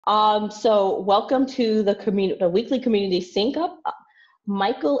So welcome to the weekly community sync up.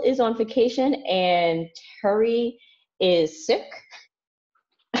 Michael is on vacation and Terry is sick.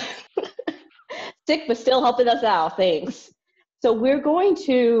 Sick, but still helping us out. Thanks. So we're going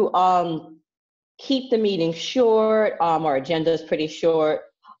to keep the meeting short. Our agenda is pretty short.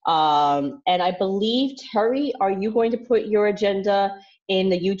 And I believe, Terry, are you going to put your agenda in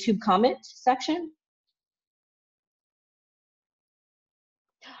the YouTube comment section?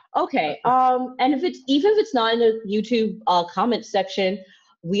 Okay, and even if it's not in the YouTube comment section,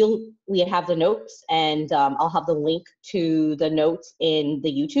 we have the notes, and I'll have the link to the notes in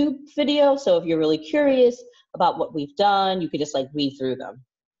the YouTube video. So if you're really curious about what we've done, you could just like read through them.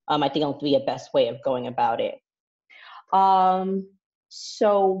 I think it'll be a best way of going about it.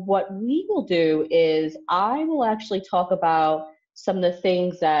 So what we will do is I will actually talk about some of the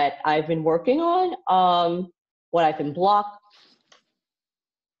things that I've been working on, what I've been blocked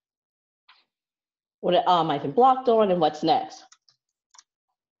on, and what's next.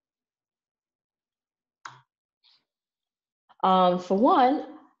 For one,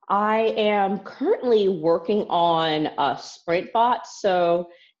 I am currently working on a sprint bot. So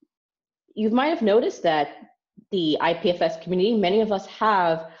you might have noticed that the IPFS community, many of us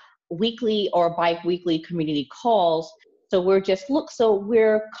have weekly or bi-weekly community calls. So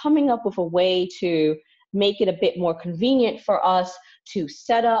we're coming up with a way to make it a bit more convenient for us to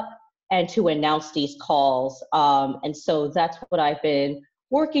set up and to announce these calls. And so that's what I've been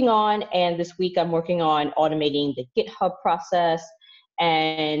working on. And this week I'm working on automating the GitHub process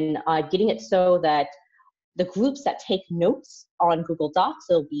and getting it so that the groups that take notes on Google Docs,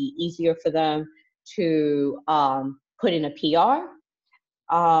 it'll be easier for them to put in a PR.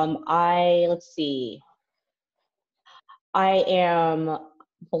 Let's see. I am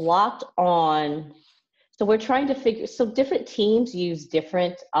blocked on, so we're trying to so different teams use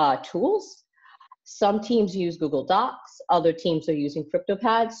different tools. Some teams use Google Docs, other teams are using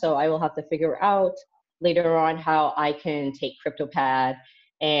CryptoPad, so I will have to figure out later on how I can take CryptoPad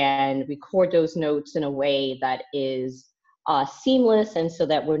and record those notes in a way that is seamless, and so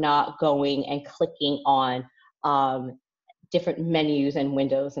that we're not going and clicking on different menus and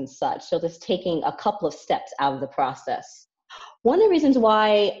windows and such. So just taking a couple of steps out of the process. One of the reasons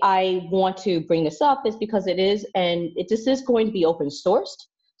why I want to bring this up is because this is going to be open sourced.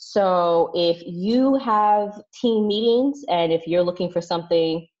 So if you have team meetings and if you're looking for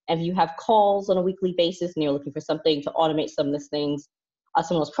something, and if you have calls on a weekly basis and you're looking for something to automate some of these things,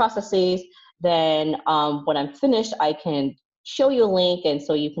 some of those processes, then when I'm finished, I can show you a link, and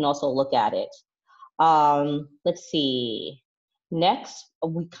so you can also look at it. Let's see. Next,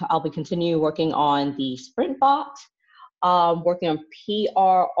 I'll be continue working on the sprint bot, working on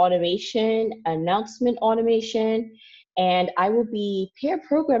PR automation, announcement automation, and I will be pair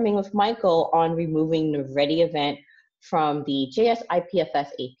programming with Michael on removing the ready event from the JS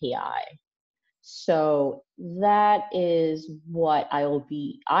IPFS API. So that is what I will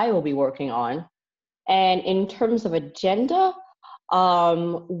be working on. And in terms of agenda,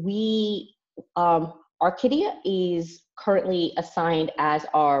 Arcadia is currently assigned as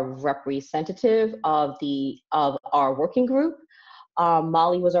our representative of our working group.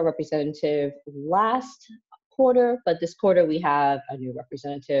 Molly was our representative last quarter, but this quarter we have a new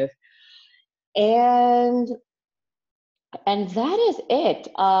representative. And that is it.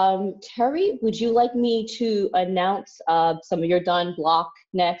 Terry, would you like me to announce some of your done block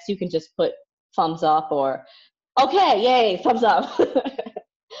next? You can just put thumbs up or, okay, yay, thumbs up.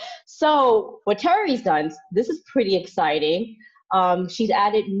 So what Terry's done, this is pretty exciting. She's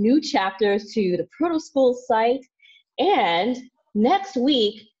added new chapters to the Proto School site, and next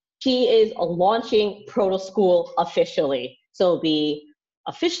week she is launching Proto School officially. So it'll be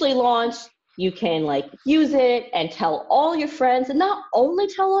officially launched. You can use it and tell all your friends, and not only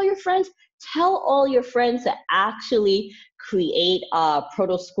tell all your friends, tell all your friends to actually create a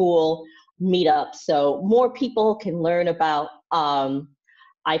Proto School meetup so more people can learn about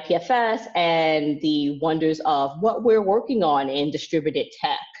IPFS and the wonders of what we're working on in distributed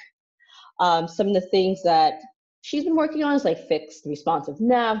tech. Some of the things that she's been working on is fixed responsive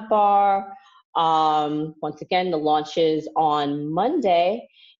navbar. Once again, the launch is on Monday,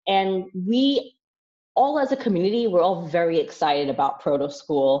 and we all as a community, we're all very excited about Proto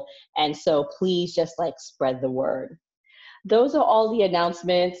School, and so please just spread the word. Those are all the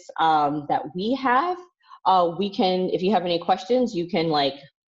announcements that we have. If you have any questions, you can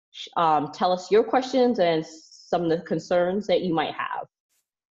tell us your questions and some of the concerns that you might have.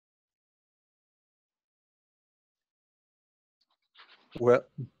 Well,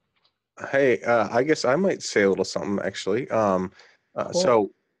 hey, I guess I might say a little something actually. Cool. So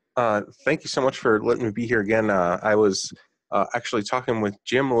Thank you so much for letting me be here again. I was actually talking with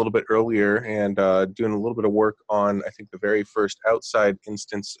Jim a little bit earlier and doing a little bit of work on, I think, the very first outside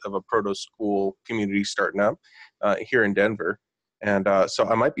instance of a proto school community starting up here in Denver. And so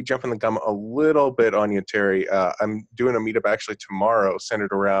I might be jumping the gun a little bit on you, Terry. I'm doing a meetup actually tomorrow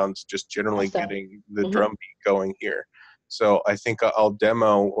centered around just generally Awesome. getting the Hmm. drumbeat going here. So I think I'll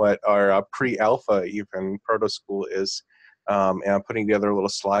demo what our pre-alpha even proto school is, and I'm putting together a little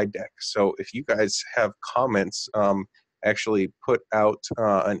slide deck. So if you guys have comments, actually put out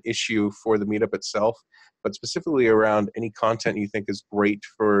an issue for the meetup itself, but specifically around any content you think is great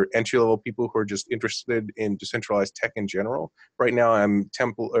for entry-level people who are just interested in decentralized tech in general. Right now, I'm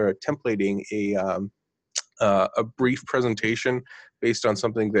templating a brief presentation based on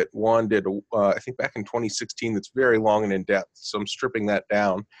something that Juan did, I think back in 2016, that's very long and in depth. So I'm stripping that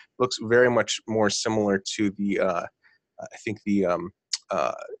down. Looks very much more similar to I think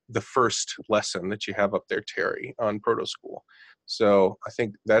uh, the first lesson that you have up there, Terry, on Proto School. So I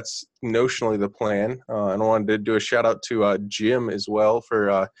think that's notionally the plan. And I wanted to do a shout out to Jim as well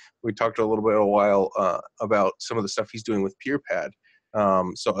for, we talked a little bit a while about some of the stuff he's doing with PeerPad.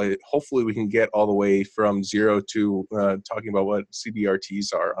 Hopefully we can get all the way from zero to talking about what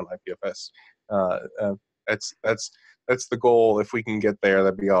CBRTs are on IPFS. Uh, uh, that's the goal. If we can get there,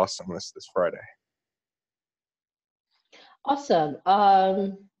 that'd be awesome this Friday. Awesome.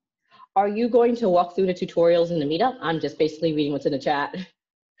 Are you going to walk through the tutorials in the meetup? I'm just basically reading what's in the chat.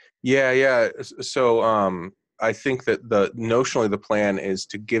 Yeah. So I think that notionally the plan is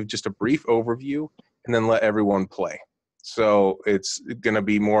to give just a brief overview and then let everyone play. So it's going to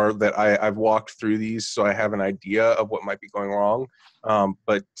be more that I've walked through these, so I have an idea of what might be going wrong,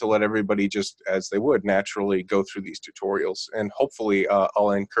 but to let everybody just, as they would, naturally go through these tutorials. And hopefully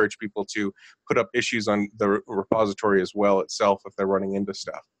I'll encourage people to put up issues on the repository as well itself if they're running into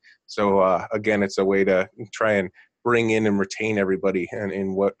stuff. So again, it's a way to try and bring in and retain everybody and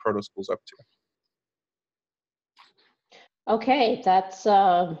in what Proto School's up to. Okay, that's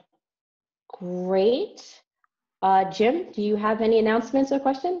great. Jim, do you have any announcements or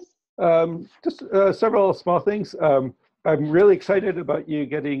questions? Just several small things. I'm really excited about you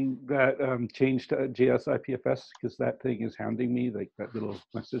getting that changed to JS IPFS, because that thing is hounding me, like that little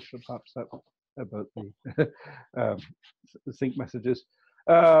message that pops up about the sync messages.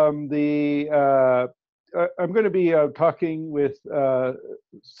 I'm going to be talking with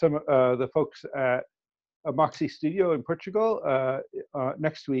some the folks at Moxie Studio in Portugal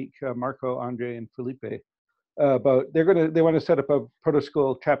next week, Marco, Andre, and Felipe. But they want to set up a Proto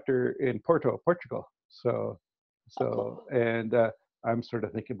School chapter in Porto, Portugal. And I'm sort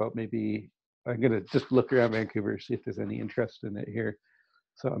of thinking about maybe I'm going to just look around Vancouver, see if there's any interest in it here.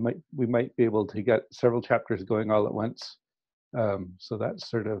 So we might be able to get several chapters going all at once. So that's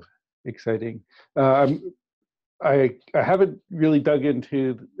sort of exciting. I haven't really dug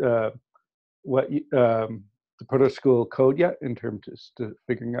into what the Proto School code yet, in terms of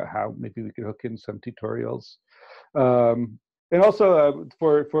figuring out how maybe we could hook in some tutorials. And also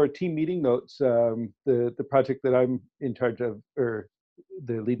for team meeting notes, the project that I'm in charge of, or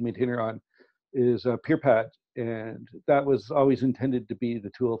the lead maintainer on, is PeerPad, and that was always intended to be the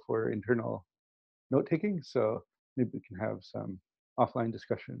tool for internal note taking. So maybe we can have some offline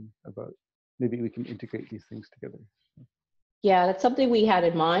discussion about maybe we can integrate these things together. Yeah, that's something we had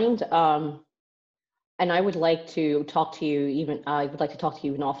in mind. And I would like to talk to you I would like to talk to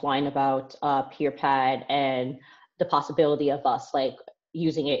you even offline about PeerPad and the possibility of us like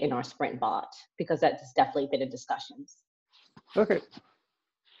using it in our sprint bot, because that's definitely been in discussions. Okay.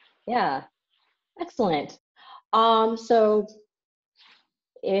 Yeah, excellent. So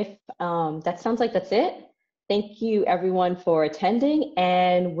if that sounds like that's it, thank you everyone for attending,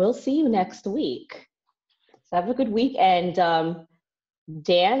 and we'll see you next week. So have a good week. And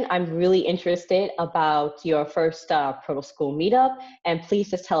Dan, I'm really interested about your first Proto School meetup, and please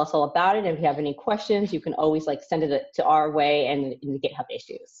just tell us all about it. And if you have any questions, you can always like send it to our way and in the GitHub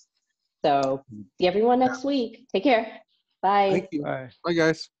issues. So see everyone next week. Take care. Bye. Thank you. Bye. Bye,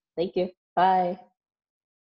 guys. Thank you. Bye.